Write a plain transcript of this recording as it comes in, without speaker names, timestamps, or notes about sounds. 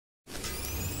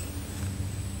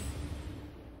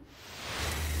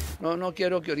No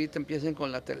quiero que ahorita empiecen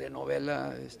con la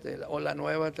telenovela o la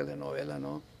nueva telenovela,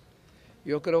 ¿no?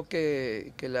 Yo creo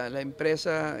que la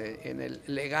empresa en el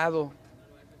legado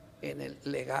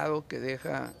que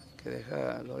deja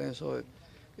Lorenzo,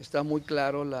 está muy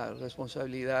claro la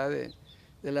responsabilidad de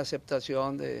la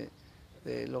aceptación de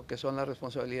lo que son las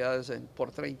responsabilidades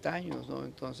por 30 años, ¿no?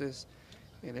 Entonces,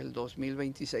 en el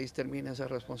 2026 termina esa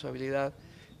responsabilidad.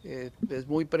 Es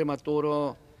muy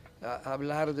prematuro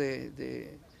hablar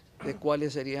de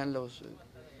cuáles serían los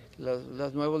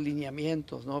nuevos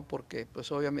lineamientos, ¿no? Porque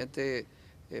pues obviamente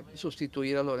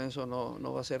sustituir a Lorenzo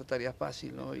no va a ser tarea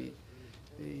fácil, ¿no? Y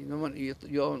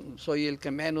yo soy el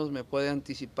que menos me puede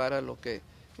anticipar a lo que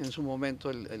en su momento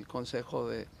el Consejo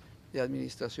de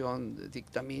Administración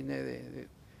dictamine de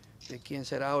quién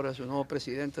será ahora su nuevo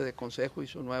presidente de consejo y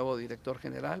su nuevo director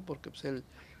general, porque pues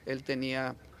él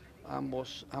tenía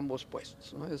ambos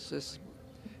puestos, ¿no?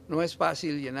 No es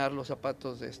fácil llenar los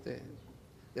zapatos de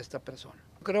esta persona.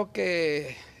 Creo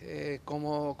que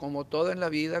como todo en la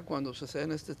vida, cuando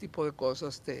suceden este tipo de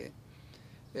cosas,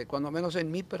 cuando menos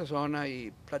en mi persona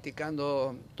y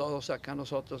platicando todos acá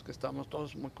nosotros, que estamos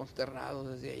todos muy consternados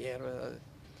desde ayer, ¿verdad?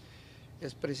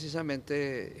 Es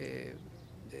precisamente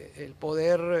el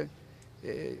poder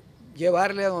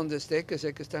llevarle a donde esté, que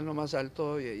sé que está en lo más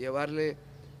alto, y llevarle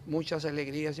muchas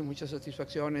alegrías y muchas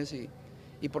satisfacciones y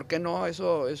 ¿por qué no?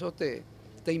 Eso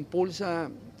te impulsa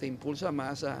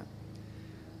más a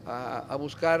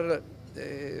buscar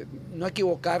no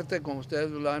equivocarte, como ustedes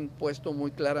lo han puesto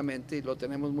muy claramente y lo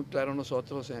tenemos muy claro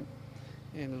nosotros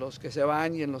en los que se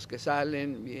van y en los que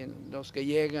salen y en los que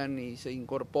llegan y se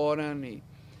incorporan y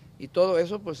todo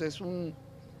eso, pues esto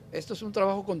es un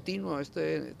trabajo continuo,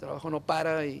 este trabajo no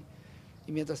para y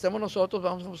mientras estemos nosotros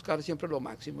vamos a buscar siempre lo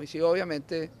máximo y sí,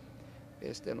 obviamente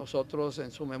nosotros en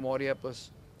su memoria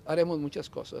pues haremos muchas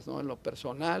cosas, ¿no? En lo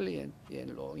personal y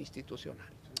en lo institucional.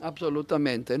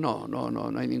 Absolutamente, no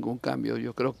hay ningún cambio.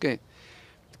 Yo creo que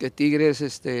Tigres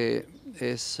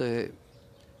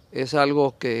es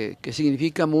algo que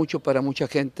significa mucho para mucha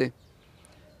gente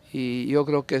y yo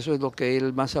creo que eso es lo que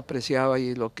él más apreciaba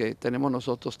y lo que tenemos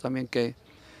nosotros también que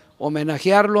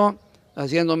homenajearlo,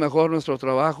 haciendo mejor nuestro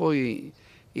trabajo y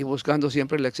buscando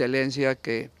siempre la excelencia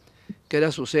que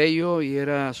era su sello y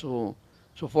era su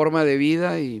forma de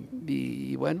vida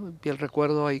y bueno, el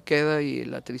recuerdo ahí queda y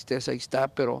la tristeza ahí está,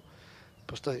 pero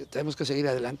pues tenemos que seguir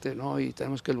adelante, ¿no? Y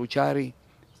tenemos que luchar y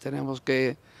tenemos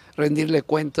que rendirle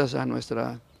cuentas a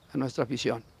nuestra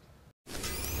afición.